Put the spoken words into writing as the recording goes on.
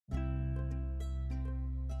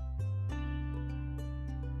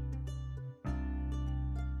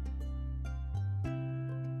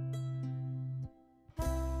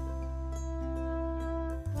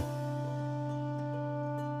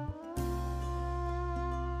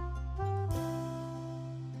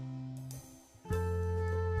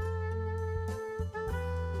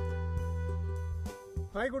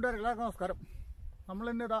Hi കൂട്ടുകാർ, എല്ലാവർക്കും നമസ്കാരം.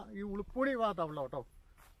 നമ്മളിന്നിതാ ഈ ഉളുപ്പൂടി ഭാഗത്താണല്ലോ കേട്ടോ.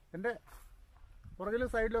 എൻ്റെ പുറകിലും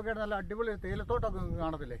സൈഡിലൊക്കെ നല്ല അടിപൊളി തേയിലത്തോട്ടമൊക്കെ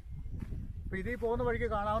കാണത്തില്ലേ. അപ്പോൾ ഇതിൽ പോകുന്ന വഴിക്ക്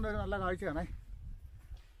കാണാവുന്ന ഒരു നല്ല കാഴ്ചയാണേ.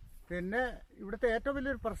 പിന്നെ ഇവിടുത്തെ ഏറ്റവും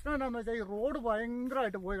വലിയൊരു പ്രശ്നം എന്താണെന്ന് വെച്ചാൽ ഈ റോഡ്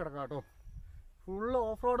ഭയങ്കരമായിട്ട് പോയി കിടക്കാം കേട്ടോ. ഫുള്ള്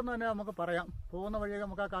ഓഫ് റോഡെന്ന് തന്നെ നമുക്ക് പറയാം. പോകുന്ന വഴിയൊക്കെ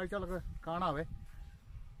നമുക്ക് ആ കാഴ്ചകളൊക്കെ കാണാവേ.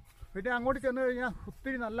 പിന്നെ അങ്ങോട്ട് ചെന്ന് കഴിഞ്ഞാൽ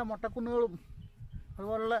ഒത്തിരി നല്ല മൊട്ടക്കുന്നുകളും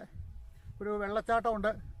അതുപോലുള്ള ഒരു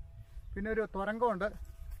വെള്ളച്ചാട്ടമുണ്ട്, പിന്നെ ഒരു തുരങ്കമുണ്ട്.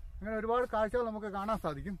 അങ്ങനെ ഒരുപാട് കാഴ്ചകൾ നമുക്ക് കാണാൻ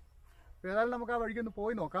സാധിക്കും. ഏതായാലും നമുക്ക് ആ വഴിക്കൊന്ന്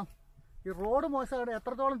പോയി നോക്കാം. ഈ റോഡ് മോശമാണ്,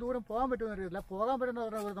 എത്രത്തോളം ദൂരം പോകാൻ പറ്റുമെന്ന് അറിയില്ല. പോകാൻ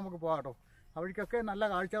പറ്റുന്ന നമുക്ക് പോകാം കേട്ടോ. ആ വഴിക്കൊക്കെ നല്ല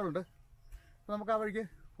കാഴ്ചകളുണ്ട്. അപ്പോൾ നമുക്ക് ആ വഴിക്ക്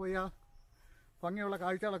പോയി ആ ഭംഗിയുള്ള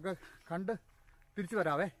കാഴ്ചകളൊക്കെ കണ്ട് തിരിച്ചു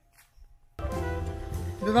വരാവേ.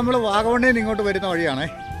 ഇത് നമ്മൾ വാഗമണ്ണിൽ നിന്ന് ഇങ്ങോട്ട് വരുന്ന വഴിയാണേ.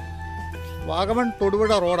 വാഗമൺ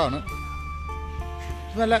തൊടുപുഴ റോഡാണ്.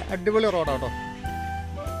 ഇത് നല്ല അടിപൊളി റോഡാണ് കേട്ടോ.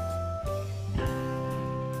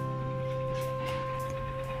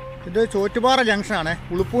 ഇത് ചോറ്റുപാറ ജംഗ്ഷനാണ്.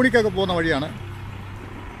 ഉളുപ്പൂണിക്കൊക്കെ പോകുന്ന വഴിയാണ്.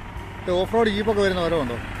 ഇത് ഓഫ് റോഡ് ജീപ്പൊക്കെ വരുന്ന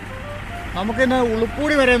വരവുണ്ടോ. നമുക്കിന്ന്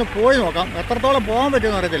ഉളുപ്പൂടി വരെ ഒന്ന് പോയി നോക്കാം. എത്രത്തോളം പോകാൻ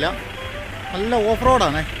പറ്റുമെന്ന് അറിയത്തില്ല. നല്ല ഓഫ്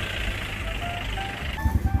റോഡാണേ.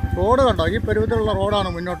 റോഡ് കണ്ടോ, ഈ പരുവത്തിലുള്ള റോഡാണ്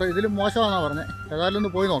മുന്നോട്ട്. ഇതിലും മോശമാണെന്നാണ് പറഞ്ഞത്. ഏതായാലും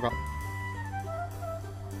ഒന്ന് പോയി നോക്കാം.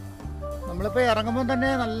 നമ്മളിപ്പോൾ ഇറങ്ങുമ്പോൾ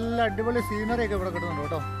തന്നെ നല്ല അടിപൊളി സീനറിയൊക്കെ ഇവിടെ കിട്ടുന്നുണ്ട്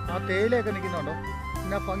കേട്ടോ. ആ തേയിലയൊക്കെ നിൽക്കുന്നുണ്ടോ,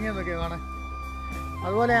 പിന്നെ ഭംഗിയൊന്നൊക്കെ കാണാൻ.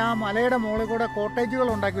 അതുപോലെ ആ മലയുടെ മുകളിൽ കൂടെ കോട്ടേജുകൾ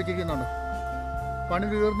ഉണ്ടാക്കി വെച്ചിരിക്കുന്നുണ്ട്. പണി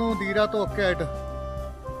തീർന്നതും തീരാത്തതും ഒക്കെ ആയിട്ട്.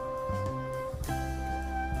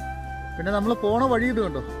 പിന്നെ നമ്മൾ പോണ വഴി ഇത്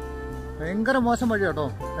കണ്ടോ, ഭയങ്കര മോശം വഴി കേട്ടോ.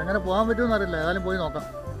 എങ്ങനെ പോകാൻ പറ്റുമെന്ന് അറിയില്ല. ഏതായാലും പോയി നോക്കാം.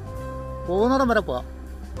 പോകുന്നിടം വരെ പോവാം.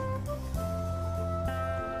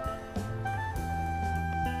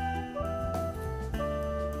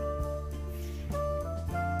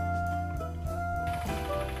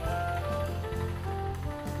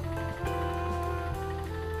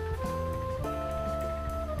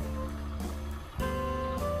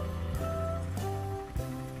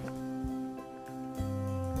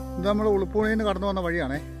 ഇത് നമ്മൾ ഉളുപ്പൂണിയിൽ നിന്ന് കടന്നു വന്ന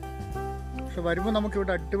വഴിയാണേ. പക്ഷെ വരുമ്പോൾ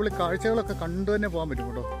നമുക്കിവിടെ അടിപൊളി കാഴ്ചകളൊക്കെ കണ്ടു തന്നെ പോകാൻ പറ്റും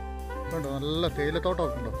കേട്ടോ. കണ്ടോ, നല്ല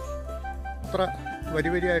തേയിലത്തോട്ടമൊക്കെ ഉണ്ടോ. അത്ര വരി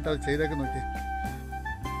വരിയായിട്ട് അത് ചെയ്തേക്ക് നോക്കി.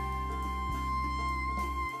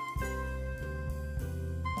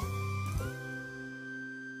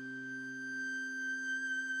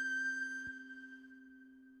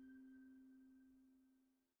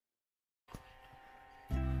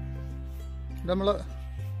 ഇത് നമ്മൾ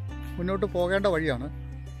മുന്നോട്ട് പോകേണ്ട വഴിയാണ്.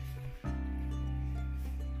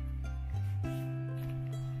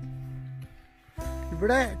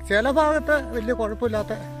 ഇവിടെ ചില ഭാഗത്ത് വലിയ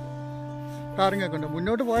കുഴപ്പമില്ലാത്ത ടാറിങ്ങൊക്കെ ഉണ്ട്.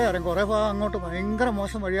 മുന്നോട്ട് പോയാൽ അറിയാം. കുറേ ഭാഗം അങ്ങോട്ട് ഭയങ്കര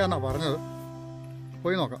മോശം വഴിയാണെന്നാണ് പറഞ്ഞത്.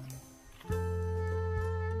 പോയി നോക്കാം.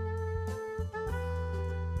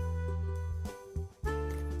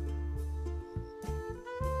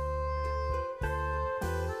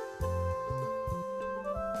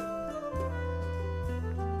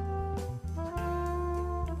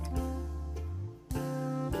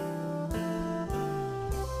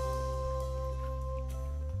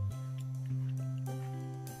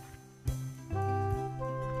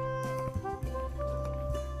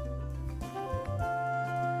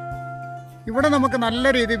 ഇവിടെ നമുക്ക് നല്ല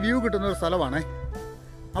രീതിയിൽ വ്യൂ കിട്ടുന്ന ഒരു സ്ഥലമാണ്.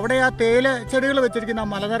 അവിടെ ആ തേയില ചെടികൾ വെച്ചിരിക്കുന്ന ആ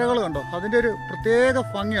മലനിരകൾ കണ്ടോ, അതിൻ്റെ ഒരു പ്രത്യേക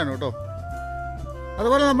ഭംഗിയാണ് കേട്ടോ.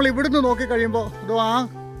 അതുപോലെ നമ്മൾ ഇവിടുന്ന് നോക്കിക്കഴിയുമ്പോൾ ഇതോ ആ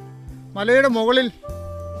മലയുടെ മുകളിൽ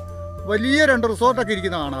വലിയ 2 റിസോർട്ടൊക്കെ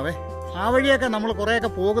ഇരിക്കുന്ന കാണാവേ. ആ വഴിയൊക്കെ നമ്മൾ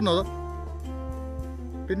കുറേയൊക്കെ പോകുന്നത്.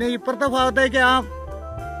 പിന്നെ ഇപ്പുറത്തെ ഭാഗത്തേക്ക് ആ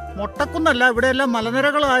മൊട്ടക്കുന്നല്ല, ഇവിടെയെല്ലാം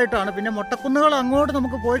മലനിരകളായിട്ടാണ്. പിന്നെ മൊട്ടക്കുന്നുകൾ അങ്ങോട്ട്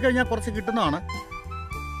നമുക്ക് പോയി കഴിഞ്ഞാൽ കുറച്ച് കിട്ടുന്നതാണ്.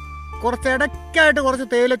 കുറച്ച് ഇടയ്ക്കായിട്ട് കുറച്ച്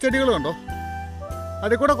തേയിലച്ചെടികൾ കണ്ടോ,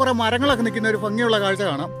 അതിൽ കൂടെ കുറേ മരങ്ങളൊക്കെ നിൽക്കുന്ന ഒരു ഭംഗിയുള്ള കാഴ്ച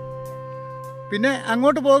കാണാം. പിന്നെ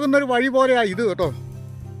അങ്ങോട്ട് പോകുന്നൊരു വഴി പോലെയാ ഇത് കേട്ടോ.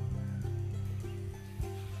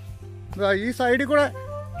 ഈ സൈഡിൽ കൂടെ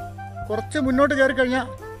കുറച്ച് മുന്നോട്ട് കയറി കഴിഞ്ഞാൽ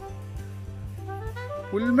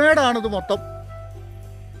പുൽമേടാണിത് മൊത്തം.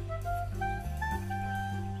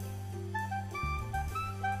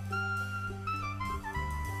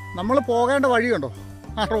 നമ്മൾ പോകേണ്ട വഴി കണ്ടോ,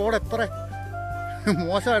 ആ റോഡ് എത്ര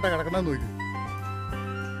മോശമായിട്ടാണ് കിടക്കണമെന്ന് നോക്കി.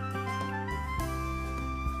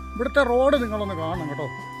 ഇവിടുത്തെ റോഡ് നിങ്ങളൊന്ന് കാണണം കേട്ടോ.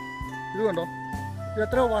 ഇത് കണ്ടോ, ഇത്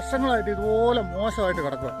എത്രയോ വർഷങ്ങളായിട്ട് ഇതുപോലെ മോശമായിട്ട്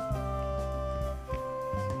കിടക്കുക.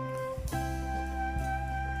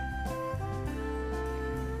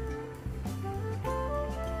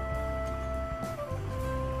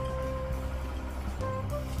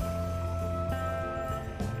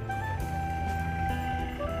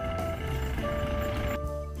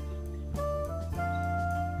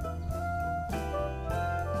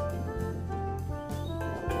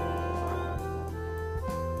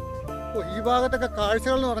 ഈ ഭാഗത്തൊക്കെ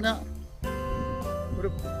കാഴ്ചകൾ എന്ന് പറഞ്ഞാൽ ഒരു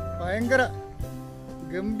ഭയങ്കര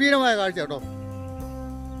ഗംഭീരമായ കാഴ്ച കേട്ടോ.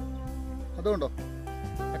 അതുകൊണ്ടോ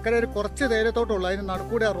അക്കരെ ഒരു കുറച്ച് തേയിലത്തോട്ടമുള്ളൂ, അതിന്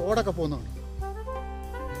നടുക്കൂടെ ആ റോഡൊക്കെ പോകുന്നുണ്ട്.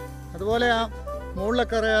 അതുപോലെ ആ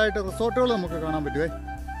മുകളിലൊക്കെ ആയിട്ട് റിസോർട്ടുകൾ നമുക്ക് കാണാൻ പറ്റുമേ.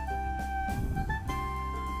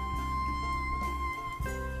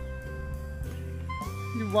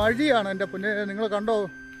 ഈ വഴിയാണ് എൻ്റെ പൊന്നെ, നിങ്ങൾ കണ്ടോ?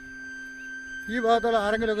 ഈ ഭാഗത്തുള്ള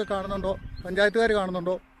ആരെങ്കിലുമൊക്കെ കാണുന്നുണ്ടോ? പഞ്ചായത്തുകാർ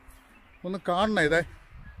കാണുന്നുണ്ടോ? ഒന്ന് കാണണേ. ഇതേ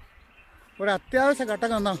ഒരു അത്യാവശ്യ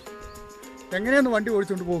ഘട്ടം വന്നാൽ എങ്ങനെയൊന്ന് വണ്ടി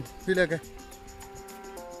ഓടിച്ചുകൊണ്ട് പോകും ഇതിലേക്ക്.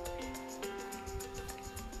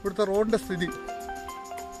 ഇവിടുത്തെ റോഡിൻ്റെ സ്ഥിതി.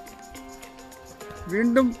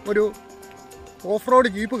 വീണ്ടും ഒരു ഓഫ് റോഡ്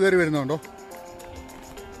ജീപ്പ് കയറി വരുന്നുണ്ടോ?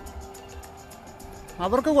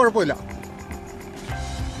 അവർക്ക് കുഴപ്പമില്ല,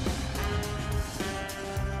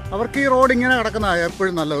 അവർക്ക് ഈ റോഡ് ഇങ്ങനെ കിടക്കുന്നതാണ്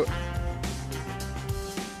എപ്പോഴും നല്ലത്.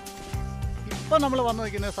 ഇപ്പം നമ്മൾ വന്നു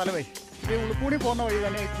നിൽക്കുന്ന സ്ഥലമേ ഇത് ഉളുപ്പൂടി പോകുന്ന വഴി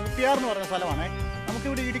തന്നെ കൂട്ടിയാർ എന്ന് പറയുന്ന സ്ഥലമാണ്.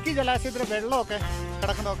 നമുക്കിവിടെ ഇടുക്കി ജലാശയത്തിലെ വെള്ളമൊക്കെ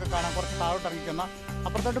കിടക്കുന്നതൊക്കെ കാണാം. കുറച്ച് താഴോട്ട് ഇറങ്ങിക്കുന്ന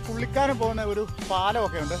അപ്പുറത്തോട്ട് പുള്ളിക്കാരൻ പോകുന്ന ഒരു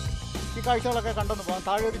പാലമൊക്കെ ഉണ്ട്. ഈ കാഴ്ചകളൊക്കെ കണ്ടൊന്ന് പോകാം.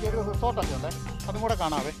 താഴെ ഒരു ചെറിയ റിസോർട്ടൊക്കെ ഉണ്ട്, അതും കൂടെ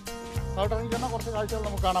കാണാവേ. താഴോട്ട് ഇറങ്ങിക്കുന്ന കുറച്ച് കാഴ്ചകൾ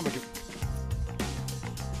നമുക്ക് കാണാൻ പറ്റും.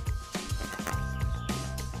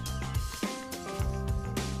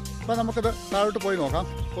 അപ്പോൾ നമുക്കിത് താഴോട്ട് പോയി നോക്കാം.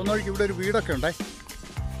 ഒന്നുവഴിക്ക് ഇവിടെ ഒരു വീടൊക്കെ ഉണ്ട്.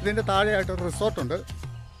 ഇതിൻ്റെ താഴെയായിട്ടൊരു റിസോർട്ടുണ്ട്.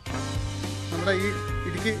 നമ്മുടെ ഈ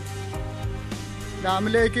ഇടുക്കി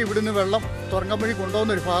ഡാമിലേക്ക് ഇവിടുന്ന് വെള്ളം തുരങ്കം വഴി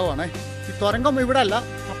കൊണ്ടുപോകുന്നൊരു ഭാഗമാണ്. ഈ തുരങ്കം ഇവിടെ അല്ല,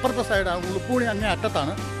 അപ്പുറത്തെ സൈഡാണ്, ഉളുപ്പൂണി അങ്ങേ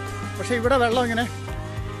അറ്റത്താണ്. പക്ഷേ ഇവിടെ വെള്ളം ഇങ്ങനെ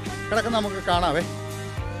കിടക്കുന്ന നമുക്ക് കാണാവേ.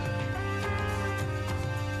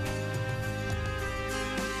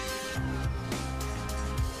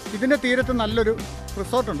 ഇതിൻ്റെ തീരത്ത് നല്ലൊരു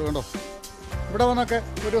റിസോർട്ടുണ്ട് കേട്ടോ. ഇവിടെ വന്നൊക്കെ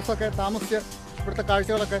ഒരു ദിവസമൊക്കെ താമസിച്ച് ഇവിടുത്തെ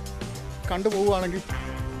കാഴ്ചകളൊക്കെ കണ്ടുപോവുകയാണെങ്കിൽ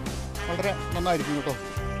വളരെ നന്നായിരിക്കും കേട്ടോ.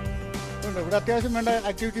 ഇവിടെ അത്യാവശ്യം വേണ്ട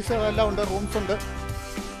ആക്ടിവിറ്റീസ് എല്ലാം ഉണ്ട്, റൂംസ് ഉണ്ട്,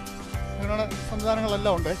 അങ്ങനെയുള്ള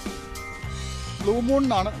സംവിധാനങ്ങളെല്ലാം ഉണ്ട്. ബ്ലൂ മൂൺ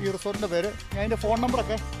എന്നാണ് ഈ റിസോർട്ടിൻ്റെ പേര്. ഞാൻ അതിൻ്റെ ഫോൺ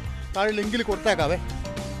നമ്പറൊക്കെ താഴെ ലിങ്കിൽ കൊടുത്തേക്കാവേ.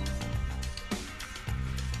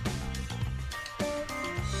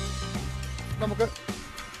 നമുക്ക്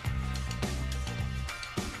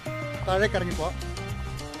താഴേക്ക് ഇറങ്ങിപ്പോവാം.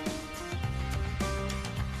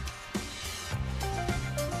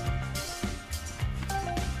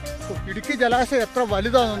 ഇടുക്കി ജലാശയം എത്ര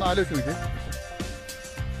വലുതാണെന്നൊന്ന് ആലോചിച്ച് നോക്കി.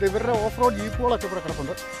 ഇവരുടെ ഓഫ് റോഡ് ജീപ്പുകളൊക്കെ ഇവിടെ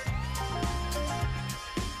കിടപ്പുണ്ട്.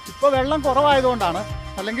 ഇപ്പോൾ വെള്ളം കുറവായതുകൊണ്ടാണ്,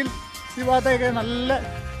 അല്ലെങ്കിൽ ഈ ഭാഗത്തേക്ക് നല്ല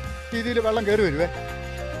രീതിയിൽ വെള്ളം കയറി വരുവേ.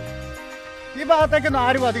 ഈ ഭാഗത്തേക്കൊന്നും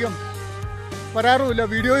ആരും അധികം വരാറുമില്ല,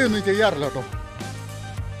 വീഡിയോയൊന്നും ചെയ്യാറില്ല കേട്ടോ.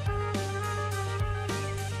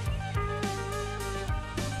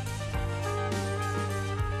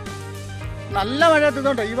 നല്ല മഴ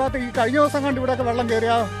എത്തുന്നുണ്ട് ഈ ഭാഗത്ത്. ഈ കഴിഞ്ഞ ദിവസം കണ്ട് ഇവിടെയൊക്കെ വെള്ളം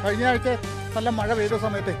കയറിയ, കഴിഞ്ഞ ആഴ്ച നല്ല മഴ പെയ്ത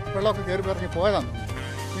സമയത്ത് വെള്ളമൊക്കെ കയറി പറഞ്ഞ് പോയതാണ്.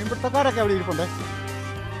 മീൻപിടുത്തക്കാരൊക്കെ അവിടെ ഇരിപ്പുണ്ട്.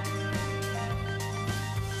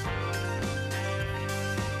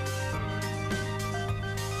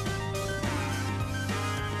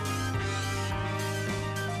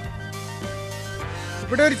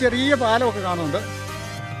 ഇവിടെ ഒരു ചെറിയ പാലമൊക്കെ കാണുന്നുണ്ട്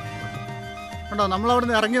കണ്ടോ. നമ്മളവിടെ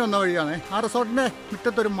നിന്ന് ഇറങ്ങി വന്ന വഴിയാണ്. ആ റിസോർട്ടിൻ്റെ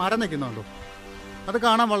മുറ്റത്തൊരു മരം നിൽക്കുന്നുണ്ടോ, അത്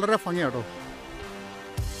കാണാൻ വളരെ ഭംഗിയാട്ടോ.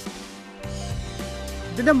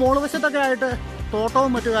 ഇതിൻ്റെ മോളുവശത്തൊക്കെ ആയിട്ട്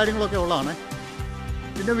തോട്ടവും മറ്റു കാര്യങ്ങളൊക്കെ ഉള്ളതാണ്.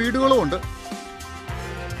 പിന്നെ വീടുകളും ഉണ്ട്.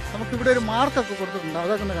 നമുക്കിവിടെ ഒരു മാർക്കൊക്കെ കൊടുത്തിട്ടുണ്ട്,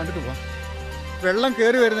 അതൊക്കെ ഒന്ന് കണ്ടിട്ട് പോകാം. വെള്ളം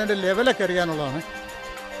കയറി വരുന്നതിൻ്റെ ലെവലൊക്കെ അറിയാനുള്ളതാണ്.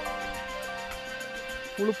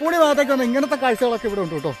 ഉളുപ്പൂണി ഭാഗത്തേക്ക് വന്ന് ഇങ്ങനത്തെ കാഴ്ചകളൊക്കെ ഇവിടെ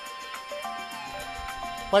ഉണ്ട് കേട്ടോ.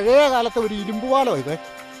 പഴയ കാലത്തെ ഒരു ഇരുമ്പ് പാലോ ഇത്.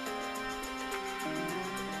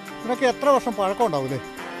 ഇതിനൊക്കെ എത്ര വർഷം പഴക്കം ഉണ്ടാവില്ലേ.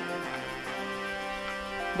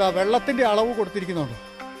 ഇതാ വെള്ളത്തിൻ്റെ അളവ് കൊടുത്തിരിക്കുന്നുണ്ട്.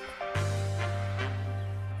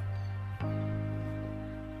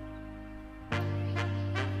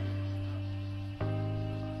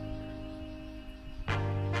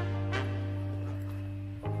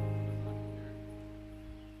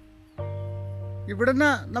 ഇവിടുന്ന്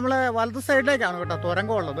നമ്മളെ വലത് സൈഡിലേക്കാണ് കേട്ടോ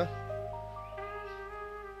തുരങ്കം ഉള്ളത്.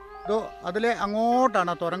 ഇതോ അതിലെ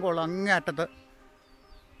അങ്ങോട്ടാണ് തുരങ്കം ഉള്ളത്, അങ്ങേ അറ്റത്ത്.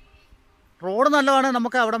 റോഡ് നല്ലതാണ്,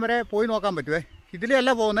 നമുക്ക് അവിടം വരെ പോയി നോക്കാൻ പറ്റുമേ.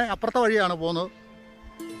 ഇതിലെയല്ല പോകുന്നത്, അപ്പുറത്തെ വഴിയാണ് പോകുന്നത്.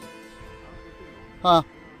 ആ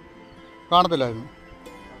കാണത്തില്ലായിരുന്നു.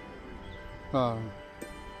 ആ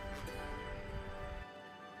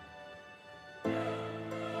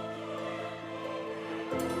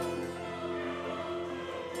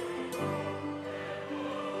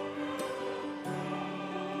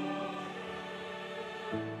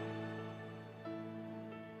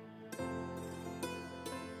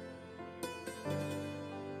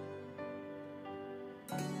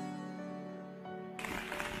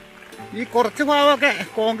ഈ കുറച്ച് ഭാഗമൊക്കെ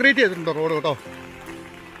കോൺക്രീറ്റ് ചെയ്തിട്ടുണ്ട് റോഡ് കേട്ടോ.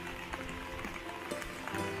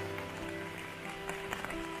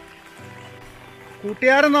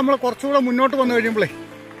 കൂട്ടുകാരൻ നമ്മൾ കുറച്ചുകൂടെ മുന്നോട്ട് വന്നു കഴിയുമ്പോഴേ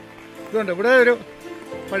ഇതുണ്ട്, ഇവിടെ ഒരു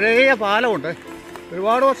പഴയ പാലമുണ്ട്,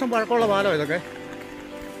 ഒരുപാട് വർഷം പഴക്കമുള്ള പാലം ഇതൊക്കെ.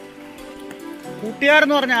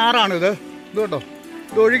 കൂട്ടുകാരെന്ന് പറഞ്ഞ ആറാണ് ഇത്. ഇതുണ്ടോ,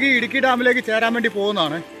 ഇത് ഒഴുകി ഇടുക്കി ഡാമിലേക്ക് ചേരാൻ വേണ്ടി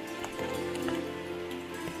പോകുന്നതാണ്.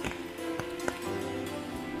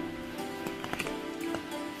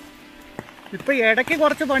 ഇപ്പം ഇടയ്ക്ക്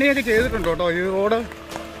കുറച്ച് പണിയൊക്കെ ചെയ്തിട്ടുണ്ട് കേട്ടോ. ഈ റോഡ്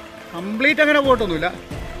കംപ്ലീറ്റ് അങ്ങനെ പോയിട്ടൊന്നുമില്ല.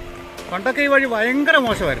 പണ്ടൊക്കെ ഈ വഴി ഭയങ്കര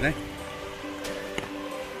മോശമായിരുന്നേ.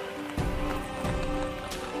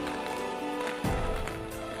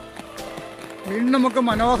 വീണ്ടും നമുക്ക്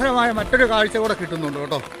മനോഹരമായ മറ്റൊരു കാഴ്ച കൂടെ കിട്ടുന്നുണ്ട്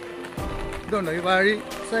കേട്ടോ. ഇതുണ്ട്, ഈ വഴി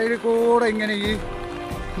സൈഡിൽ കൂടെ ഇങ്ങനെ ഈ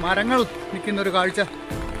മരങ്ങൾ നിൽക്കുന്നൊരു കാഴ്ച.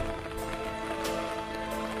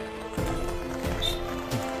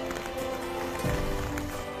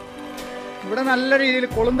 ഇവിടെ നല്ല രീതിയിൽ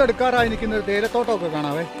കൊളുന്തെടുക്കാറായി നിൽക്കുന്ന ഒരു തേയിലത്തോട്ടമൊക്കെ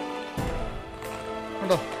കാണാവേ.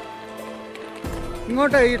 ഉണ്ടോ,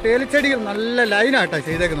 ഇങ്ങോട്ട് ഈ തേയിലച്ചെടികൾ നല്ല ലൈനായിട്ടാണ്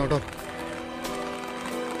ചെയ്തേക്കുന്നത് കേട്ടോ.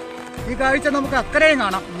 ഈ കാഴ്ച നമുക്ക് അക്കരെയും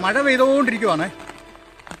കാണാം. മഴ പെയ്തുകൊണ്ടിരിക്കുവാണേ.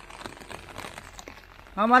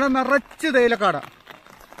 ആ മല നിറച്ച് തേയിലക്കാടാ.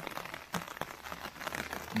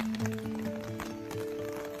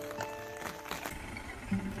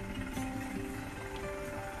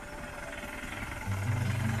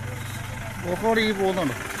 ഓഫ്റോഡ് ഈ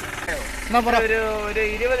പോകുന്നുണ്ടോ? ഒരു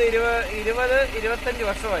 20-25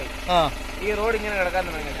 വർഷമായി ഈ റോഡ് ഇങ്ങനെ കിടക്കാൻ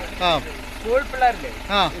തുടങ്ങിയിട്ട്. സ്കൂൾ പിള്ളേരില്ലേ,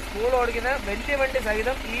 സ്കൂൾ ഓടിക്കുന്ന വലിയ വണ്ടി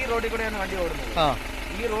സഹിതം ഈ റോഡിൽ കൂടെയാണ് വണ്ടി ഓടുന്നത്.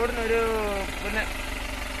 ഈ റോഡിനൊരു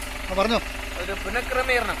ഒരു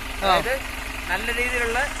പുനഃക്രമീകരണം, അതായത് നല്ല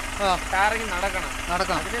രീതിയിലുള്ള ടാറിങ് നടക്കണം.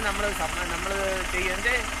 അതിന് നമ്മള്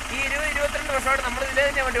ചെയ്യുന്നത് ഈ 20-22 വർഷമായിട്ട് നമ്മൾ ഇതിലെ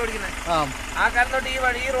തന്നെ വണ്ടി ഓടിക്കുന്നത്. ആ കാലം തൊട്ട്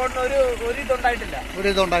ഈ റോഡിന് ഒരു ഇതുണ്ടായിട്ടില്ല, ഒരു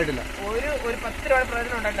 10 രൂപ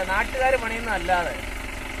പ്രയോജനം ഉണ്ടായിട്ടില്ല. നാട്ടുകാർ പണിയൊന്നും അല്ലാതെ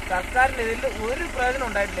സർക്കാരിന്റെ ഇതിൽ ഒരു പ്രയോജനം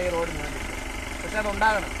ഉണ്ടായിട്ടില്ല ഈ റോഡിന് വേണ്ടി. പക്ഷെ അത്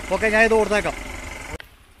ഉണ്ടാകണം. ഓക്കെ, ഞാൻ ഇത് കൊടുത്തേക്കാം.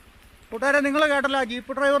 കൂട്ടുകാരെ, നിങ്ങൾ കേട്ടല്ലോ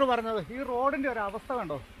ജീപ്പ് ഡ്രൈവർ പറഞ്ഞത്. ഈ റോഡിന്റെ ഒരു അവസ്ഥ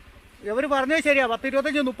കണ്ടോ? ഇവർ പറഞ്ഞത് ശരിയാ.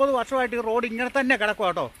 10-25-30 വർഷമായിട്ട് ഈ റോഡ് ഇങ്ങനെ തന്നെ കിടക്കുക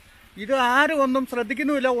കേട്ടോ. ഇത് ആരും ഒന്നും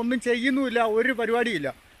ശ്രദ്ധിക്കുന്നുമില്ല, ഒന്നും ചെയ്യുന്നുമില്ല, ഒരു പരിപാടിയില്ല.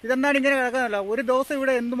 ഇതെന്താണ് ഇങ്ങനെ കിടക്കാനല്ല. ഒരു ദിവസം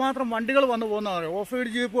ഇവിടെ എന്തുമാത്രം വണ്ടികൾ വന്നു പോകുന്നതാണ്. ഓഫ്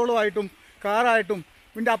റോഡ് ജീപ്പുകളുമായിട്ടും കാറായിട്ടും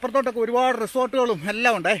ഇതിൻ്റെ അപ്പുറത്തോട്ടൊക്കെ ഒരുപാട് റിസോർട്ടുകളും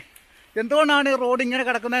എല്ലാം ഉണ്ടേ. എന്തുകൊണ്ടാണ് ഈ റോഡ് ഇങ്ങനെ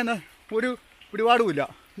കിടക്കുന്നതെന്ന് ഒരു പിടിപാടുമില്ല.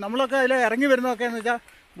 നമ്മളൊക്കെ അതിൽ ഇറങ്ങി വരുന്നതൊക്കെ എന്ന് വെച്ചാൽ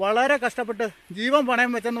വളരെ കഷ്ടപ്പെട്ട് ജീവൻ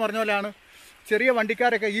പണയം വെച്ചെന്ന് പറഞ്ഞ പോലെയാണ് ചെറിയ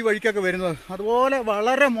വണ്ടിക്കാരൊക്കെ ഈ വഴിക്കൊക്കെ വരുന്നത്. അതുപോലെ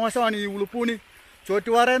വളരെ മോശമാണ് ഈ ഉളുപ്പൂണി,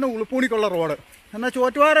 ചോറ്റുപാറയിൽ നിന്ന് ഉളുപ്പൂണിക്കുള്ള റോഡ്. എന്നാൽ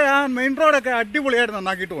ചോറ്റുപാറ ആ മെയിൻ റോഡൊക്കെ അടിപൊളിയായിട്ട്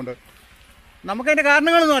നന്നാക്കിയിട്ടുമുണ്ട്. നമുക്കതിൻ്റെ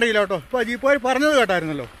കാരണങ്ങളൊന്നും അറിയില്ല കേട്ടോ. ഇപ്പോൾ ജീപ്പുകാർ പറഞ്ഞത്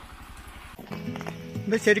കേട്ടായിരുന്നല്ലോ.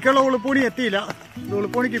 ഇത് ശരിക്കുള്ള ഉളുപ്പൂണി എത്തിയില്ല. ഇത്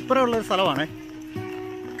ഉളുപ്പൂണിക്ക് ഇപ്പുറമുള്ളൊരു സ്ഥലമാണേ.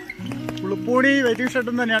 ഉളുപ്പൂണി വെയിറ്റിംഗ്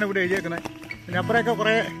ഷെഡ് തന്നെയാണ് ഇവിടെ എഴുതിയേക്കുന്നത്. പിന്നെ അപ്പുറമൊക്കെ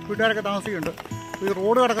കുറേ വീട്ടുകാരൊക്കെ താമസിക്കുന്നുണ്ട്. ഈ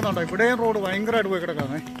റോഡ് കിടക്കുന്നുണ്ടോ? ഇവിടെയും റോഡ് ഭയങ്കരമായിട്ട് പോയി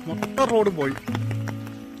കിടക്കാന്നേ. മൊത്തം റോഡും പോയി.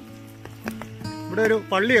 ഇവിടെ ഒരു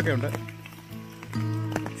പള്ളിയൊക്കെ ഉണ്ട്,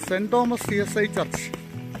 സെന്റ് തോമസ് CSI ചർച്ച്.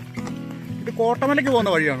 ഇത് കോട്ടമലയ്ക്ക് പോകുന്ന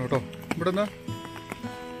വഴിയാണ് കേട്ടോ. ഇവിടുന്ന്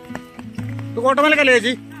ഇത് കോട്ടമലക്കല്ലേ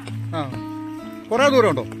ചേച്ചി? കുറേ ദൂരം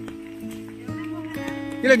ഉണ്ടോ?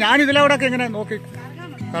 ഇല്ല, ഞാൻ ഇതിലവിടെയൊക്കെ ഇങ്ങനെ നോക്കി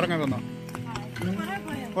കറങ്ങാൻ വന്ന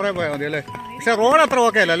കുറേ പോയാൽ മതി അല്ലേ? പക്ഷെ റോഡ് അത്ര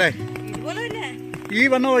ഓക്കെ അല്ല അല്ലേ? ഈ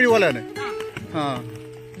വന്ന വഴി പോലെ തന്നെ.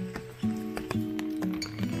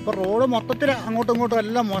 ഇപ്പൊ റോഡ് മൊത്തത്തിൽ അങ്ങോട്ടും ഇങ്ങോട്ടും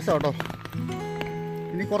എല്ലാം മോശം കേട്ടോ.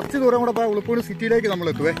 ഇനി കുറച്ച് ദൂരം കൂടെ പോയാൽ ഉളുപ്പൂർ സിറ്റിയിലേക്ക് നമ്മൾ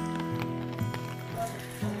എത്തുവേ.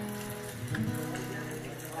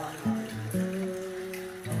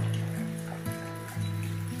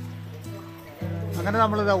 അങ്ങനെ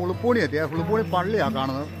നമ്മളിതാ ഉളുപ്പൂണി എത്തിയ. ഉളുപ്പൂണി പള്ളിയാണ്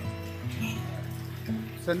കാണുന്നത്,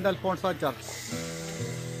 സെന്റ് അൽഫോൺസ ചർച്ച്.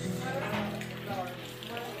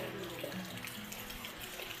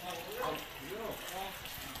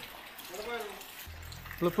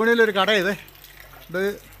 ഉളുപ്പൂണിയിലൊരു കട ഇത്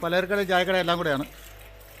പലചരക്കട, ചായക്കട എല്ലാം കൂടെയാണ്.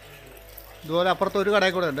 ഇതുപോലെ അപ്പുറത്ത് ഒരു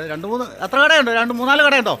കടയിൽ കൂടെ ഉണ്ട്. 2-3 എത്ര കടയുണ്ടോ? 2-3-4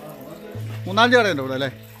 കടയുണ്ടോ? 3-5 കടയുണ്ടോ ഇവിടെ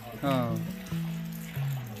അല്ലേ?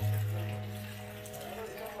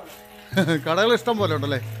 കടകൾ ഇഷ്ടം പോലെ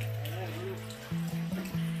ഉണ്ടല്ലേ.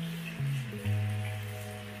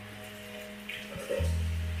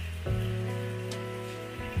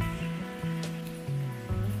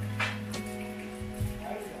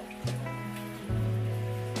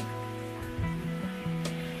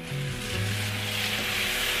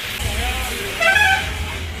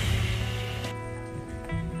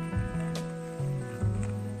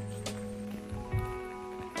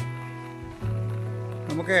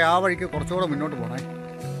 നമുക്ക് ആ വഴിക്ക് കുറച്ചുകൂടെ മുന്നോട്ട് പോകണേ,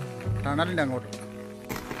 ടണലിൻ്റെ അങ്ങോട്ട്.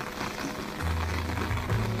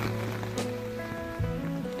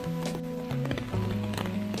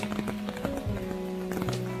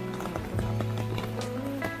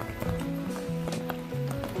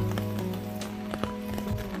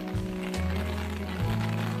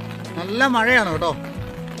 നല്ല മഴയാണ് കേട്ടോ,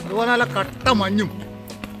 അതുപോലെ നല്ല കട്ട മഞ്ഞും.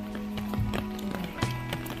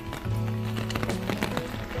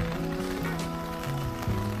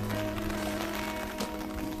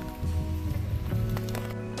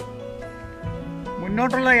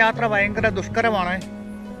 മുന്നോട്ടുള്ള യാത്ര ഭയങ്കര ദുഷ്കരമാണ്.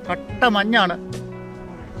 കട്ട മഞ്ഞാണ്,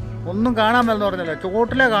 ഒന്നും കാണാൻ പറ്റുന്ന പറഞ്ഞില്ല,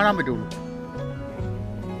 ചോട്ടിലേ കാണാൻ പറ്റുള്ളൂ.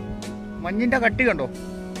 മഞ്ഞിന്റെ കട്ടി കണ്ടോ,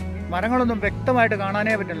 മരങ്ങളൊന്നും വ്യക്തമായിട്ട്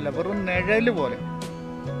കാണാനേ പറ്റുന്നില്ല, വെറും നിഴല് പോലെ.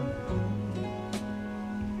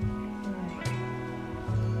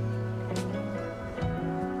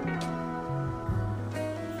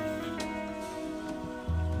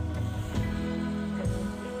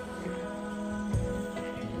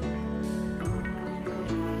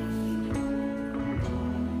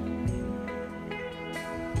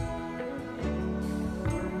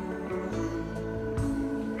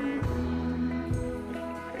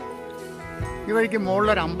 ഈ വഴിക്ക്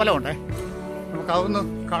മുകളിലൊരു അമ്പലമുണ്ടേ, നമുക്ക് അതൊന്ന്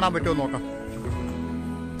കാണാൻ പറ്റുമോ നോക്കാം.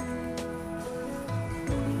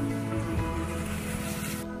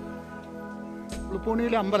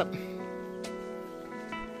 ഉളുപ്പൂണിയിലെ അമ്പലം.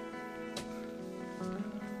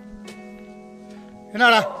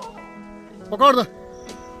 എന്നാടാ ഒക്കെ അവിടുന്ന്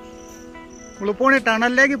ഉളുപ്പൂണി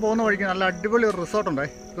ടണലിലേക്ക് പോകുന്ന വഴിക്ക് നല്ല അടിപൊളി ഒരു റിസോർട്ടുണ്ടേ.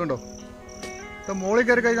 ഇതുണ്ടോ, ഇത് മുകളിൽ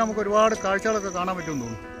കയറി കഴിഞ്ഞാൽ നമുക്ക് ഒരുപാട് കാഴ്ചകളൊക്കെ കാണാൻ പറ്റുമെന്ന്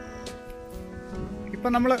തോന്നുന്നു.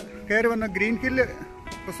 ഇപ്പം നമ്മൾ കയറി വന്ന ഗ്രീൻ ഹില്ല്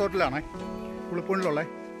റിസോർട്ടിലാണ് ഉളുപ്പൂണിലുള്ളത്.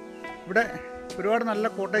 ഇവിടെ ഒരുപാട് നല്ല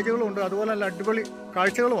കോട്ടേജുകളും ഉണ്ട്, അതുപോലെ നല്ല അടിപൊളി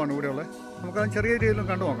കാഴ്ചകളുമാണ് ഇവിടെ ഉള്ളത്. നമുക്കത് ചെറിയ രീതിയിലും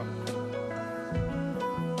കണ്ടു നോക്കാം.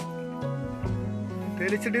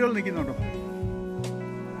 തേയിലച്ചെടികൾ നിൽക്കുന്നുണ്ടോ,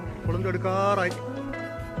 കൊളുന്തെടുക്കാറായി.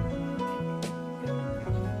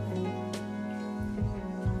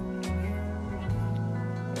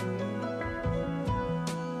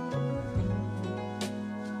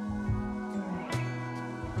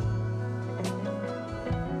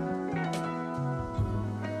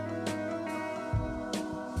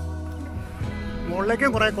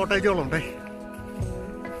 മുകളിലേക്കും കുറേ കോട്ടേജുകളുണ്ട്.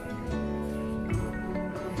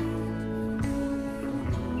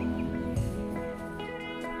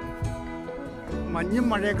 മഞ്ഞും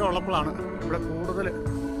മഴയൊക്കെ ഉള്ളപ്പോഴാണ് ഇവിടെ കൂടുതൽ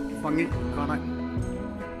ഭംഗി കാണാൻ.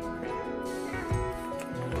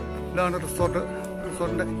 ഇതാണ് റിസോർട്ട്.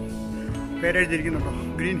 റിസോർട്ടിൻ്റെ പേരെഴുതിയിരിക്കുന്നുണ്ടോ,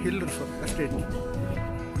 ഗ്രീൻ ഹിൽ റിസോർട്ട് എസ്റ്റേറ്റ്.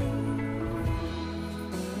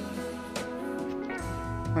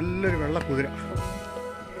 നല്ലൊരു വെള്ള കുതിര.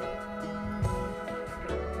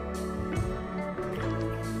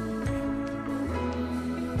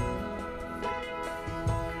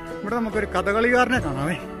 ഇവിടെ നമുക്കൊരു കഥകളിക്കാരനെ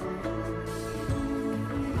കാണാമേ.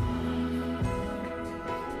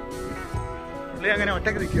 പുള്ളി അങ്ങനെ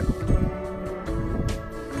ഒറ്റയ്ക്ക് നിൽക്കുക.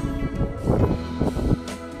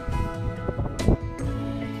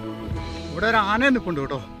 ഇവിടെ ഒരു ആനയെ നിൽപ്പുണ്ട്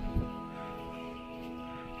കേട്ടോ,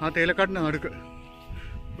 ആ തേയിലക്കാട്ടിൻ്റെ നടുക്ക്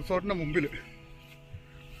റിസോർട്ടിൻ്റെ മുമ്പിൽ.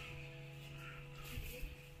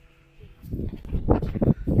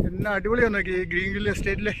 എന്നാ അടിപൊളിയാന്ന് നോക്കി ഈ ഗ്രീൻ ഹിൽ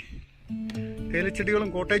എസ്റ്റേറ്റിലെ തേയിലച്ചെടികളും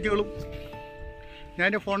കോട്ടേജുകളും. ഞാൻ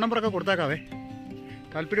എൻ്റെ ഫോൺ നമ്പറൊക്കെ കൊടുത്തേക്കാവേ,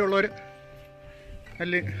 താല്പര്യമുള്ളവർ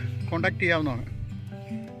അതിൽ കോണ്ടാക്ട് ചെയ്യാവുന്നതാണ്.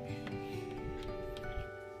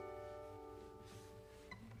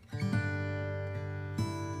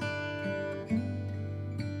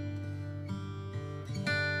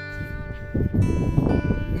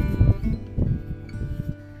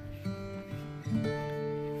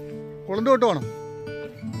 കൊളുന്ത് വെട്ടുവാണോ?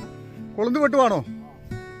 കൊളുന്ത് വെട്ടുവാണോ?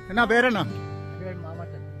 എന്നാ പേരെന്നാ?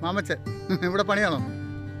 മാമച്ചൻ. ഇവിടെ പണിയാണോ?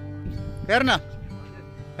 പേരെന്നാ?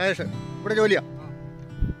 ഏഷ്. ഇവിടെ ജോലിയാ?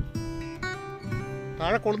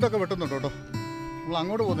 താഴെ കൊളുന്തൊക്കെ വെട്ടുന്നുണ്ടോ കേട്ടോ, നമ്മൾ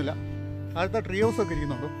അങ്ങോട്ട് പോകുന്നില്ല. താഴത്തെ ട്രീ ഹൗസ് ഒക്കെ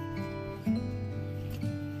ഇരിക്കുന്നുണ്ടോ.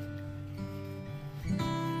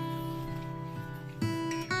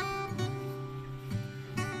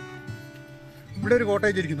 ഇവിടെ ഒരു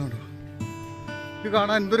കോട്ടേജ് ഇരിക്കുന്നുണ്ടോ, ഇത്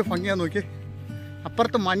കാണാൻ എന്തൊരു ഭംഗിയാന്ന് നോക്കി.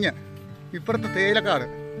 അപ്പുറത്ത് മഞ്ഞ്, ഇപ്പുറത്ത് തേയിലക്കാട്,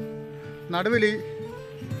 നടുവിൽ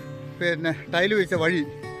പിന്നെ ടൈല് വെച്ച വഴി,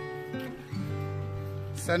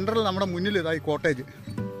 സെൻട്രൽ നമ്മുടെ മുന്നിൽ ഇതായി കോട്ടേജ്.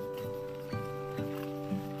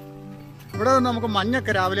 ഇവിടെ നിന്ന് നമുക്ക്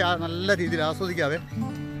മഞ്ഞൊക്കെ രാവിലെ നല്ല രീതിയിൽ ആസ്വദിക്കാവേ.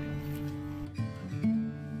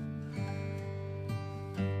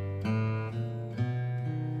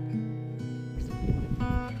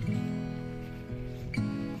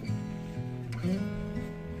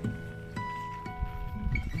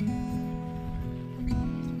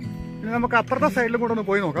 ഇനി നമുക്ക് അപ്പുറത്തെ സൈഡിലും കൂടെ ഒന്ന്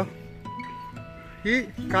പോയി നോക്കാം. ഈ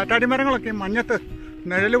കാറ്റാടി മരങ്ങളൊക്കെ മഞ്ഞത്ത്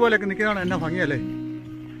നിഴല് പോലെയൊക്കെ നിൽക്കുന്നതാണ് എന്നാ ഭംഗിയല്ലേ.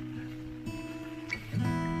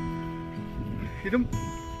 ഇതും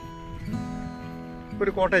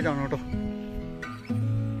ഒരു കോട്ടേജാണ് കേട്ടോ.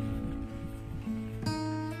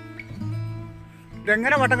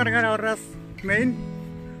 ഇതെങ്ങനെ വട്ടം കിടക്കാൻ അവരുടെ മെയിൻ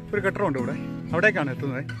ഒരു കെട്ടിടമുണ്ട് ഇവിടെ, അവിടേക്കാണ്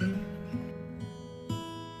എത്തുന്നത്.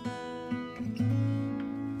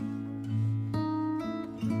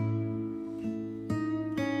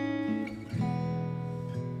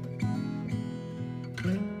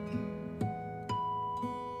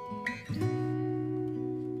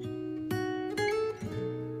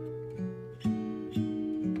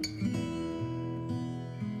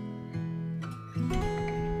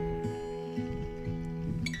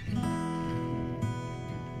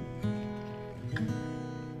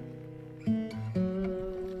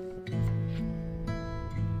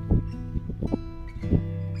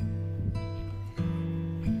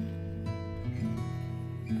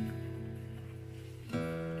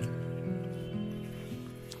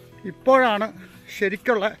 ഇപ്പോഴാണ്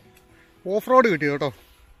ശരിക്കുള്ള ഓഫ് റോഡ് കിട്ടിയത് കേട്ടോ.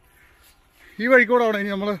 ഈ വഴിക്കൂടെ ആണ് ഇനി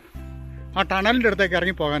നമ്മൾ ആ ടണലിൻ്റെ അടുത്തേക്ക്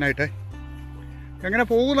ഇറങ്ങി പോകാനായിട്ട്. എങ്ങനെ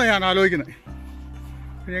പോകുമെന്നാണ് ഞാൻ ആലോചിക്കുന്നത്.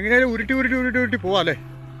 എങ്ങനെയാലും ഉരുട്ടി പോവാല്ലേ.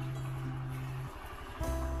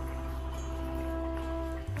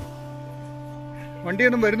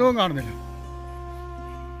 വണ്ടിയൊന്നും വരുന്നതും കാണുന്നില്ല.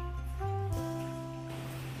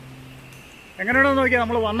 എങ്ങനെയാണെന്ന് നോക്കിയാൽ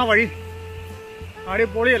നമ്മൾ വന്ന വഴി ആടി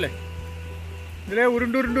പൊളിയല്ലേ. ഇതിലെ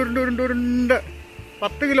ഉരുണ്ട്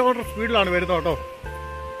 10 കിലോമീറ്റർ സ്പീഡിലാണ് വരുന്നത് കേട്ടോ.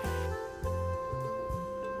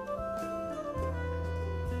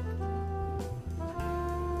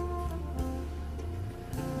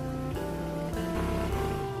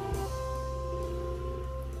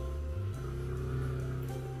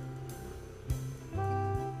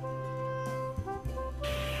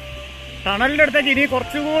 ടണലിൻ്റെ അടുത്തേക്ക് ഇനി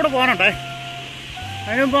കുറച്ചുകൂടെ പോകാനുണ്ടേ.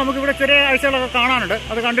 അതിന് മുമ്പ് നമുക്കിവിടെ ചെറിയ കാഴ്ചകളൊക്കെ കാണാനുണ്ട്,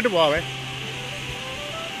 അത് കണ്ടിട്ട് പോവാവേ.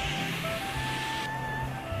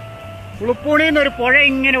 ഉളുപ്പൂണിയിൽ നിന്ന് ഒരു പുഴ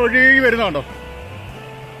ഇങ്ങനെ ഒഴുകി വരുന്നുണ്ടോ.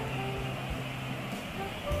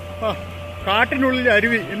 ആ കാട്ടിനുള്ളിൽ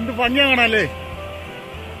അരുവി, എന്ത് ഭംഗിയാ കാണാല്ലേ.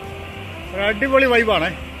 ഒരു അടിപൊളി വൈബാണേ.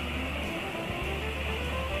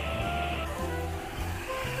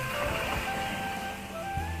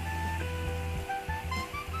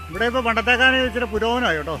 ഇവിടെ ഇപ്പോൾ പണ്ടത്തേക്കാണ് ഇച്ചിരി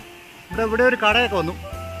പുരോഗമനമായി കേട്ടോ. ഇവിടെ ഒരു കടയൊക്കെ വന്നു.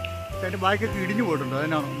 അതിൻ്റെ ബാക്കൊക്കെ ഇടിഞ്ഞു പോയിട്ടുണ്ട്.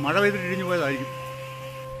 അതിനാണ് മഴ പെയ്തിട്ട് ഇടിഞ്ഞു പോയതായിരിക്കും.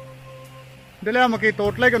 ഇതിലെ നമുക്ക് ഈ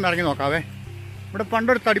തോട്ടിലേക്കൊന്ന് ഇറങ്ങി നോക്കാവേ. ഇവിടെ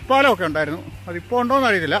പണ്ടൊരു തടിപ്പാലമൊക്കെ ഉണ്ടായിരുന്നു, അതിപ്പോൾ ഉണ്ടോയെന്ന്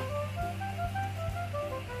അറിയത്തില്ല.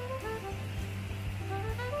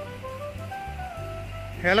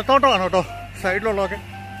 ഏലത്തോട്ടമാണ് കേട്ടോ സൈഡിലുള്ളതൊക്കെ.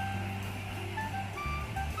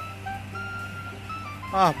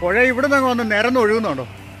 ആ പുഴ ഇവിടെ നിന്ന് വന്ന് നിരന്നൊഴുകുന്നുണ്ടോ.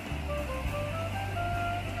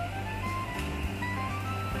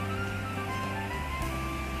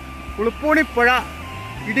 ഉളുപ്പൂണി പുഴ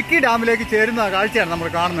ഇടുക്കി ഡാമിലേക്ക് ചേരുന്ന കാഴ്ചയാണ് നമ്മൾ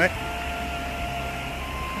കാണുന്നത്.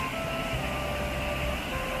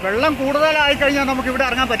 വെള്ളം കൂടുതലായി കഴിഞ്ഞാൽ നമുക്ക് ഇവിടെ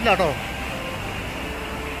ഇറങ്ങാൻ പറ്റില്ല കേട്ടോ.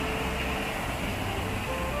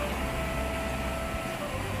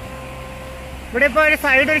 ഇവിടെ ഇപ്പോൾ ഒരു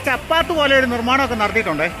സൈഡ് ഒരു ചപ്പാത്ത് പോലെ ഒരു നിർമ്മാണമൊക്കെ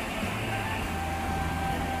നടത്തിയിട്ടുണ്ടേ.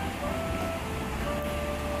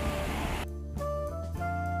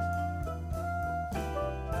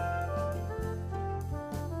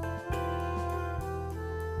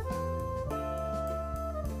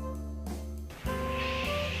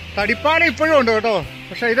 തടിപ്പാലം ഇപ്പോഴും ഉണ്ട് കേട്ടോ,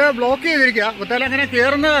 പക്ഷെ ഇത് ബ്ലോക്ക് ചെയ്തിരിക്കുക. ബത്തേല അങ്ങനെ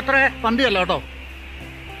കയറുന്നത് അത്ര പന്തിയല്ല കേട്ടോ.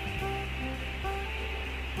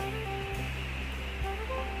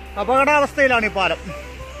 അപകടാവസ്ഥയിലാണ് ഈ പാലം.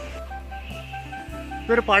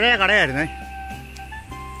 ഇതൊരു പഴയ കടയായിരുന്നേ.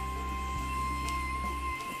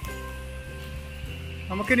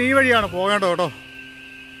 നമുക്കിനി ഈ വഴിയാണ് പോകേണ്ടത് കേട്ടോ.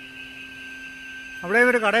 അവിടെ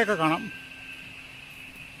ഒരു കടയൊക്കെ കാണാം.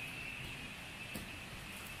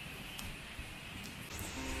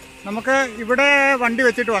 നമുക്ക് ഇവിടെ വണ്ടി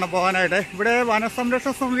വെച്ചിട്ട് വേണം പോകാനായിട്ട്. ഇവിടെ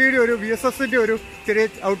വനസംരക്ഷണ സമിതിയുടെ ഒരു VSSന്റെ ഒരു ചെറിയ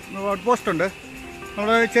ഔട്ട് പോസ്റ്റ് ഉണ്ട്.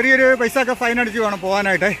 നമ്മൾ ചെറിയൊരു പൈസ ഒക്കെ ഫൈൻ അടിച്ച് വേണം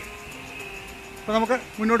പോകാനായിട്ട്. അപ്പോൾ നമുക്ക്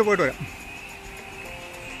മുന്നോട്ട് പോയിട്ട് വരാം.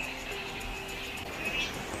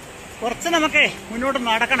 കുറച്ച് നമുക്ക് മുന്നോട്ട്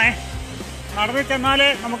നടക്കണേ. നടന്നു ചെന്നാൽ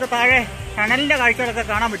നമുക്ക് താഴെ ടണലിൻ്റെ കാഴ്ചകളൊക്കെ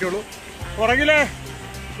കാണാൻ പറ്റുള്ളൂ. പുറകിൽ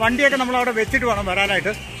വണ്ടിയൊക്കെ നമ്മളവിടെ വെച്ചിട്ട് വേണം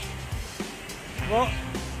വരാനായിട്ട്. അപ്പോൾ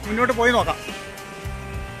മുന്നോട്ട് പോയി നോക്കാം.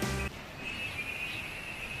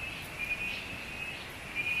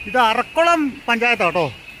 ഇത് അറക്കുളം പഞ്ചായത്താണ് കേട്ടോ.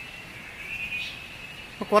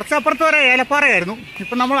 കുറച്ചപ്പുറത്ത് വരെ ഏലപ്പാറയായിരുന്നു.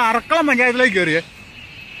 ഇപ്പം നമ്മൾ അറക്കുളം പഞ്ചായത്തിലേക്ക് കയറിയേ.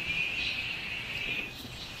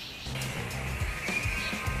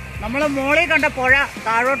 നമ്മൾ മോളിൽ കണ്ട പുഴ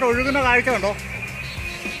താഴോട്ട് ഒഴുകുന്ന കാഴ്ച കണ്ടോ.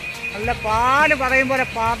 നല്ല പാല് പറയും പോലെ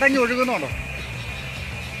പതഞ്ഞൊഴുകുന്നുണ്ടോ.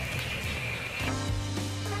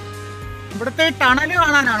 ഇവിടുത്തെ ഈ ടണല്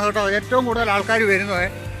കാണാനാണ് കേട്ടോ ഏറ്റവും കൂടുതൽ ആൾക്കാർ വരുന്നത്.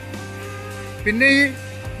 പിന്നെ ഈ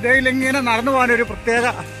ഇതിലിങ്ങനെ നടന്നു പോകാനൊരു പ്രത്യേക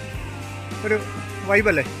ഒരു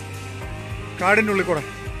വൈബല്ലേ കാടിൻ്റെ ഉള്ളിൽ കൂടെ.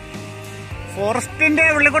 ഫോറസ്റ്റിന്റെ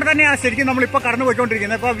ഉള്ളിൽ കൂടെ തന്നെയാണ് ശരിക്കും നമ്മളിപ്പോ കടന്നു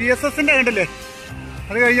പോയിക്കൊണ്ടിരിക്കുന്നത്. ഇപ്പൊ VSSന്റെ കണ്ടില്ലേ,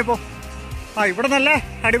 അത് കഴിഞ്ഞപ്പോ ഇവിടെ നല്ല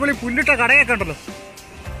അടിപൊളി പുല്ലിട്ട കടയൊക്കെ ഉണ്ടല്ലോ.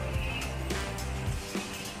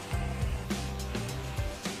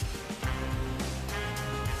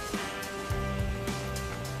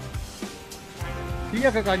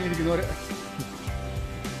 തീയൊക്കെ കാഞ്ഞിരിക്കുന്നവര്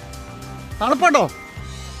തണുപ്പുണ്ടോ?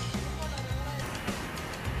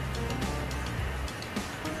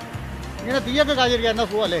 ഇങ്ങനെ തീയൊക്കെ കാഞ്ഞിരിക്കാൻ എന്നാ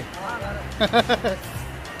സുഖല്ലേ?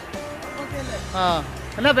 ആ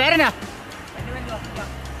എന്നാ പേരെന്നാ?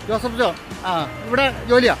 ജോസഫ് ജോ. ആ ഇവിടെ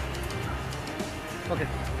ജോലിയാ? ഓക്കെ.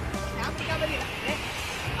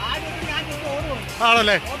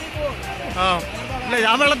 ആണല്ലേ? ആ ഇല്ല,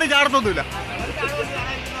 ഞാൻ വെള്ളത്തിൽ ചാടത്തൊന്നുമില്ല.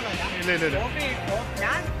 ഇല്ല ഇല്ല ഇല്ല.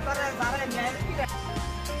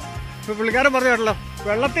 ഇപ്പൊ പുള്ളിക്കാരൻ പറഞ്ഞു കേട്ടല്ലോ,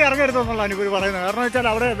 വെള്ളത്തിൽ ഇറങ്ങരുതെന്നുള്ളതാണ് ഇവർ പറയുന്നത്. കാരണം വെച്ചാൽ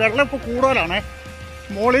അവിടെ വെള്ളം ഇപ്പോൾ കൂടുതലാണേ.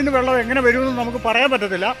 മോളിൽ നിന്ന് വെള്ളം എങ്ങനെ വരുമെന്ന് നമുക്ക് പറയാൻ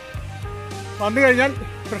പറ്റത്തില്ല. വന്നു കഴിഞ്ഞാൽ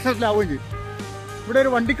പ്രശ്നത്തിലാവുകയും ചെയ്യും. ഇവിടെ ഒരു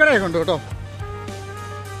വണ്ടിക്കടയൊക്കെ ഉണ്ട് കേട്ടോ.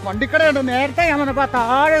 വണ്ടിക്കടയുണ്ട്. നേരത്തെ ഞാൻ വന്നപ്പോൾ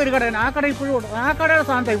താഴെ ഒരു കടയാണ്. ആ കട ഇപ്പോഴും ഉണ്ട്. ആ കടയുടെ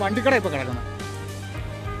സ്ഥാനത്തായി വണ്ടിക്കട ഇപ്പോൾ കിടക്കുന്നത്.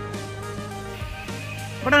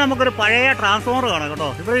 ഇവിടെ നമുക്കൊരു പഴയ ട്രാൻസ്ഫോമർ കാണാം കേട്ടോ.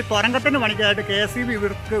 ഇവിടെ ഈ തുരങ്കത്തിൻ്റെ പണിക്കായിട്ട് KSEB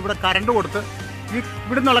ഇവർക്ക് ഇവിടെ കറണ്ട് കൊടുത്ത്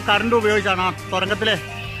ഇവിടെ നിന്നുള്ള കറണ്ട് ഉപയോഗിച്ചാണ് ആ തുരങ്കത്തിലെ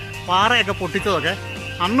പാറയൊക്കെ പൊട്ടിച്ചതൊക്കെ.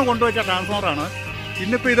 അന്ന് കൊണ്ടുവച്ച ട്രാൻസ്ഫോമറാണ്.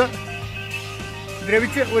 ഇന്നിപ്പോൾ ഇത്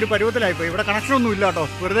ദ്രവിച്ച് ഒരു പരുവത്തിലായിപ്പോയി. ഇവിടെ കണക്ഷനൊന്നും ഇല്ല കേട്ടോ.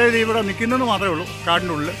 വെറുതെ ഇവിടെ നിൽക്കുന്നതെന്ന് മാത്രമേ ഉള്ളൂ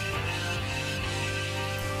കാടിൻ്റെ ഉള്ളിൽ.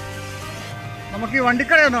 നമുക്ക് ഈ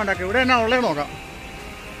വണ്ടിക്കടയൊന്നും ഉണ്ടാക്കി. ഇവിടെ എന്നാ ഉള്ളത് നോക്കാം.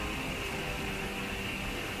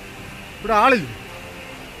 ഇവിടെ ആളില്ല.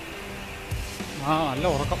 ആ നല്ല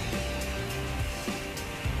ഉറക്കം.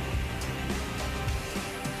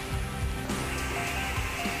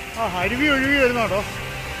 ആ അരുവി ഒഴുകി വരുന്നു കേട്ടോ.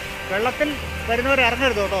 വെള്ളത്തിൽ വരുന്നവർ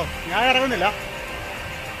ഇറങ്ങരുത് കേട്ടോ. ഞാൻ ഇറങ്ങുന്നില്ല.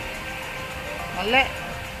 നല്ല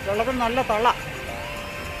വെള്ളത്തിൽ നല്ല തള്ള.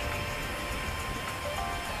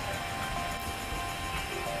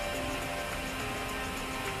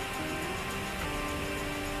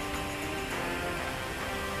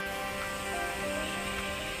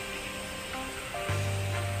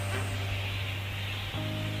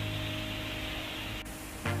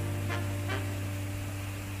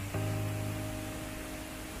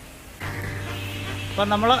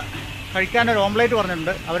 അപ്പം നമ്മൾ കഴിക്കാനൊരു ഓംലേറ്റ്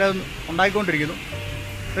പറഞ്ഞിട്ടുണ്ട്. അവരത് ഉണ്ടാക്കിക്കൊണ്ടിരിക്കുന്നു.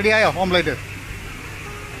 റെഡിയായോ ഓംലേറ്റ്?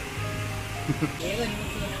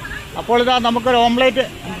 അപ്പോൾ ഇതാ നമുക്കൊരു ഓംലേറ്റ്,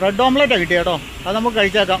 ബ്രെഡ് ഓംലേറ്റാണ് കിട്ടിയ കേട്ടോ. അത് നമുക്ക്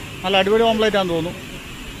കഴിച്ചേക്കാം. നല്ല അടിപൊളി ഓംലേറ്റാണെന്ന് തോന്നുന്നു.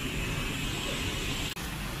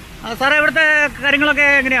 സാറേ ഇവിടുത്തെ കാര്യങ്ങളൊക്കെ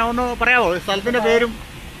എങ്ങനെയാണ് ഒന്ന് പറയാമോ? സ്ഥലത്തിൻ്റെ പേരും?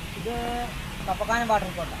 ഇത് കപ്പക്കാനം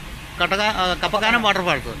വാട്ടർഫോൾസ്. കപ്പക്കാനം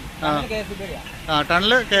വാട്ടർഫാൾസ്. ആ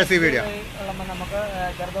ടണല് KSEB നമുക്ക്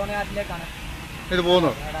ചെറുതോണിയാറിലേക്കാണ് ഇത്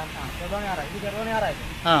പോകുന്നത്. ചെറുതോണിയാറ്. ഇത് ചെറുതോണിയാറായിട്ട്.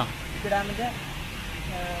 ആ ഈ ഡാമിൻ്റെ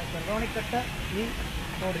ചെറുതോണിക്കെട്ട് ഈ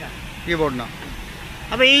റോഡിനാണ്. ഈ ബോർഡിനാണ്.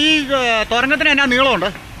 അപ്പോൾ ഈ തുരങ്കത്തിന് എന്നാ നീളമുണ്ട്?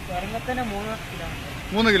 തുരങ്കത്തിന്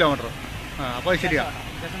 3 കിലോമീറ്റർ. ആ അപ്പോൾ ശരിയാ.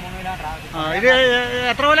 3 കിലോമീറ്റർ. ആ ഇത്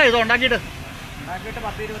എത്ര കൊല്ലം ഇത് ഉണ്ടാക്കിയിട്ട്?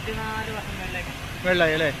 10-24 വർഷം മേളിലേക്ക്.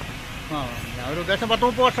 വെള്ളമായി അല്ലേ? ആ ഞാൻ ഒരു ഉദ്ദേശം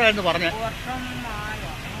 10-30 വർഷമായിരുന്നു പറഞ്ഞത്. വർഷം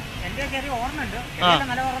എൻ്റെ ചെറിയ ഓർമ്മയുണ്ട്.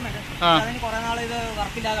 നല്ല ഓർമ്മയുണ്ട്. അതിന് കുറേ നാൾ ഇത്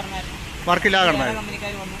വർക്കില്ലാതെ കിടന്നായിരുന്നു. വർക്കില്ലാതെ കിടന്നായിരുന്നു.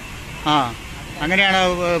 കമ്പനിക്കാർ വന്നു. ആ അങ്ങനെയാണ്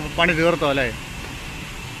പണി തീർത്തോ അല്ലേ?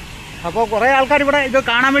 അപ്പോൾ കുറേ ആൾക്കാർ ഇവിടെ ഇത്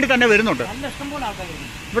കാണാൻ വേണ്ടി തന്നെ വരുന്നുണ്ട്. നല്ല ഇഷ്ടംപോലെ ആൾക്കാർ വരുന്നു.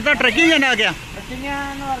 ഇവിടുത്തെ ട്രെക്കിങ് എന്നാ ഒക്കെയാ? ട്രെക്കിങ്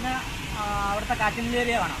എന്ന് പറഞ്ഞാൽ അവിടുത്തെ കാറ്റിൻ്റെ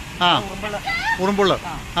ഏരിയ കാണാം. ഉറുമ്പുള്ള.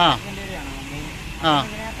 ആ ഏരിയ കാണാം. ആ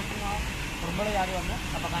ഉറുമ്പുള്ള ജാതി വന്ന്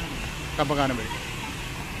കപ്പക്കാനം വരും.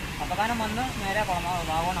 കപ്പക്കാനം വന്ന് നേരെ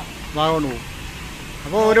വാഗോണം പോകും.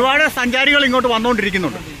 അപ്പോൾ ഒരുപാട് സഞ്ചാരികൾ ഇങ്ങോട്ട്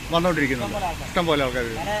വന്നുകൊണ്ടിരിക്കുന്നുണ്ട്. ഇഷ്ടം പോലെ ആൾക്കാർ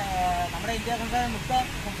നമ്മുടെ ഇന്ത്യ മിക്ക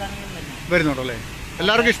സംസ്ഥാനങ്ങളിലും വരുന്നുണ്ടല്ലേ?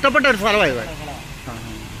 എല്ലാവർക്കും ഇഷ്ടപ്പെട്ട ഒരു സ്ഥലമായത്.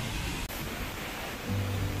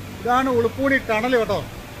 ഇതാണ് ഉളുപ്പൂണി ടണൽ കേട്ടോ.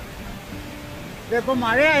 ഇതിപ്പോൾ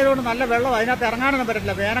മഴയായതുകൊണ്ട് നല്ല വെള്ളം, അതിനകത്ത് ഇറങ്ങാനൊന്നും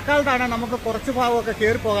പറ്റില്ല. വേനൽക്കാലത്താണ് നമുക്ക് കുറച്ച് ഭാഗമൊക്കെ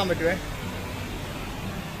കയറി പോകാൻ പറ്റുമേ.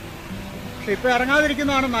 പക്ഷെ ഇപ്പോൾ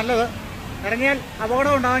ഇറങ്ങാതിരിക്കുന്നതാണ് നല്ലത്. ഇറങ്ങിയാൽ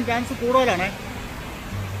അപകടം ഉണ്ടാകാൻ ചാൻസ് കൂടുതലാണ്.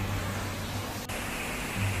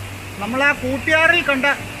 നമ്മളാ കൂട്ടിയാറിൽ കണ്ട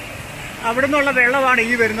അവിടെ നിന്നുള്ള വെള്ളമാണ്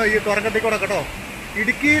ഈ വരുന്നത്, ഈ തുരങ്കത്തിൽ കൂടെ കേട്ടോ.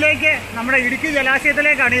 ഇടുക്കിയിലേക്ക്, നമ്മുടെ ഇടുക്കി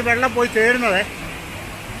ജലാശയത്തിലേക്കാണ് ഈ വെള്ളം പോയി ചേരുന്നത്.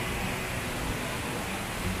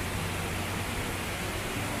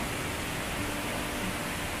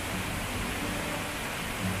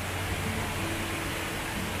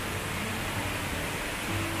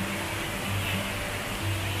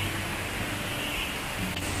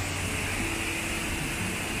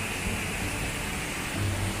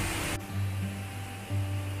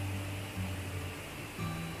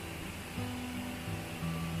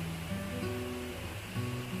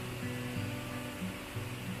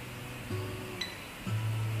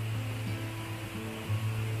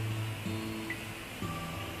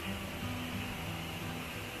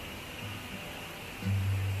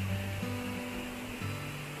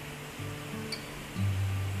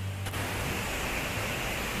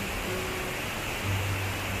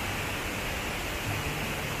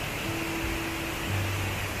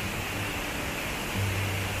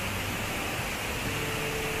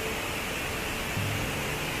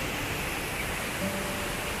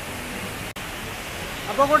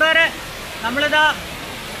 അപ്പോൾ കൂട്ടുകാരെ, നമ്മളിതാ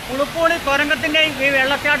ഉളുപ്പൂണി തുരങ്കത്തിൻ്റെയും ഈ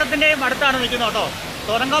വെള്ളച്ചാട്ടത്തിൻ്റെയും അടുത്താണ് നിൽക്കുന്നത് കേട്ടോ.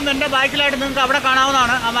 തുരങ്കം എൻ്റെ ബാക്കിലായിട്ട് നിങ്ങൾക്ക് അവിടെ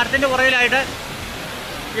കാണാവുന്നതാണ്, ആ മരത്തിൻ്റെ പുറകിലായിട്ട്.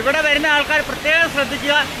 ഇവിടെ വരുന്ന ആൾക്കാർ പ്രത്യേകം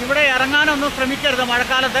ശ്രദ്ധിക്കുക, ഇവിടെ ഇറങ്ങാനൊന്നും ശ്രമിക്കരുത്.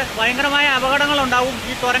 മഴക്കാലത്ത് ഭയങ്കരമായ അപകടങ്ങളുണ്ടാവും.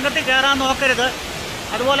 ഈ തുരങ്കത്തിൽ കയറാൻ നോക്കരുത്.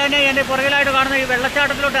 അതുപോലെ തന്നെ എൻ്റെ പുറകിലായിട്ട് കാണുന്ന ഈ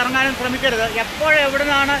വെള്ളച്ചാട്ടത്തിലോട്ട് ഇറങ്ങാനും ശ്രമിക്കരുത്. എവിടെ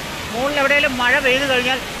നിന്നാണ് മുകളിൽ എവിടെയെങ്കിലും മഴ പെയ്തു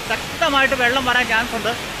കഴിഞ്ഞാൽ ശക്തമായിട്ട് വെള്ളം വരാൻ ചാൻസ്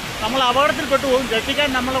ഉണ്ട്. നമ്മൾ അപകടത്തിൽപ്പെട്ടു പോകും. രക്ഷിക്കാൻ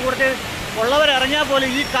നമ്മളെ കൂടുതൽ ഉള്ളവരിറങ്ങിയാൽ പോലും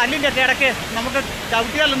ഈ കല്ലിൻ്റെ ഒക്കെ ഇടയ്ക്ക് നമുക്ക്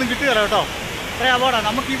ചവിട്ടിയാലൊന്നും കിട്ടുകയില്ല കേട്ടോ. അത്രയും അപകടമാണ്.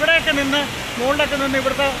 നമുക്ക് ഇവിടെയൊക്കെ നിന്ന് മുകളിലൊക്കെ നിന്ന്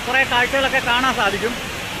ഇവിടുത്തെ കുറേ കാഴ്ചകളൊക്കെ കാണാൻ സാധിക്കും.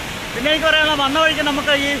 പിന്നെ എനിക്ക് പറയാനുള്ള, വന്ന വഴിക്ക്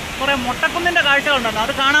നമുക്ക് ഈ കുറേ മുട്ടക്കുന്നിൻ്റെ കാഴ്ചകളുണ്ടായിരുന്നു,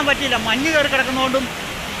 അത് കാണാൻ പറ്റിയില്ല. മഞ്ഞ് കയറി കിടക്കുന്നതുകൊണ്ടും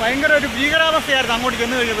ഭയങ്കര ഒരു ഭീകരാവസ്ഥയായിരുന്നു അങ്ങോട്ട്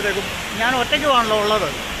ചെന്ന് കഴിഞ്ഞപ്പോഴത്തേക്കും. ഞാൻ ഒറ്റയ്ക്കുമാണല്ലോ ഉള്ളത്.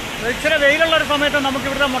 ഇച്ചിരി വെയിലുള്ളൊരു സമയത്ത് നമുക്ക്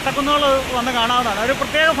ഇവിടുത്തെ മുട്ടക്കുന്നുകൾ വന്ന് കാണാവുന്നതാണ്. ഒരു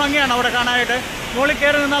പ്രത്യേക ഭംഗിയാണ് അവിടെ കാണാനായിട്ട്. മുകളിൽ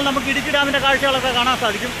കയറി നിന്നാൽ നമുക്ക് ഇടുക്കി ഡാമിൻ്റെ കാഴ്ചകളൊക്കെ കാണാൻ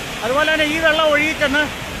സാധിക്കും. അതുപോലെ തന്നെ ഈ വെള്ളം ഒഴുകിച്ചെന്ന്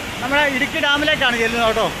നമ്മുടെ ഇടുക്കി ഡാമിലേക്കാണ് ചെല്ലുന്നത്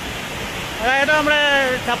കേട്ടോ. അതായത് നമ്മുടെ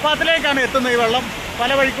ചപ്പാത്തിലേക്കാണ് എത്തുന്നത് ഈ വെള്ളം.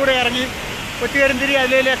 പല വഴിക്കൂടെ ഇറങ്ങി കൊച്ചുകരിന്തിരി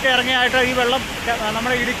അതിലൊക്കെ ഇറങ്ങിയായിട്ട് ഈ വെള്ളം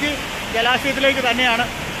നമ്മുടെ ഇടുക്കി ജലാശയത്തിലേക്ക് തന്നെയാണ്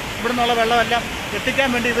ഇവിടെ നിന്നുള്ള വെള്ളമെല്ലാം എത്തിക്കാൻ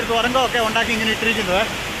വേണ്ടി ഇവർ തുരങ്കമൊക്കെ ഉണ്ടാക്കി ഇങ്ങനെ ഇട്ടിരിക്കുന്നത്.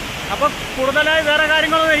 അപ്പോൾ കൂടുതലായി വേറെ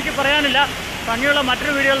കാര്യങ്ങളൊന്നും എനിക്ക് പറയാനില്ല. ഭംഗിയുള്ള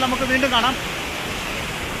മറ്റൊരു വീഡിയോയിൽ നമുക്ക് വീണ്ടും കാണാം.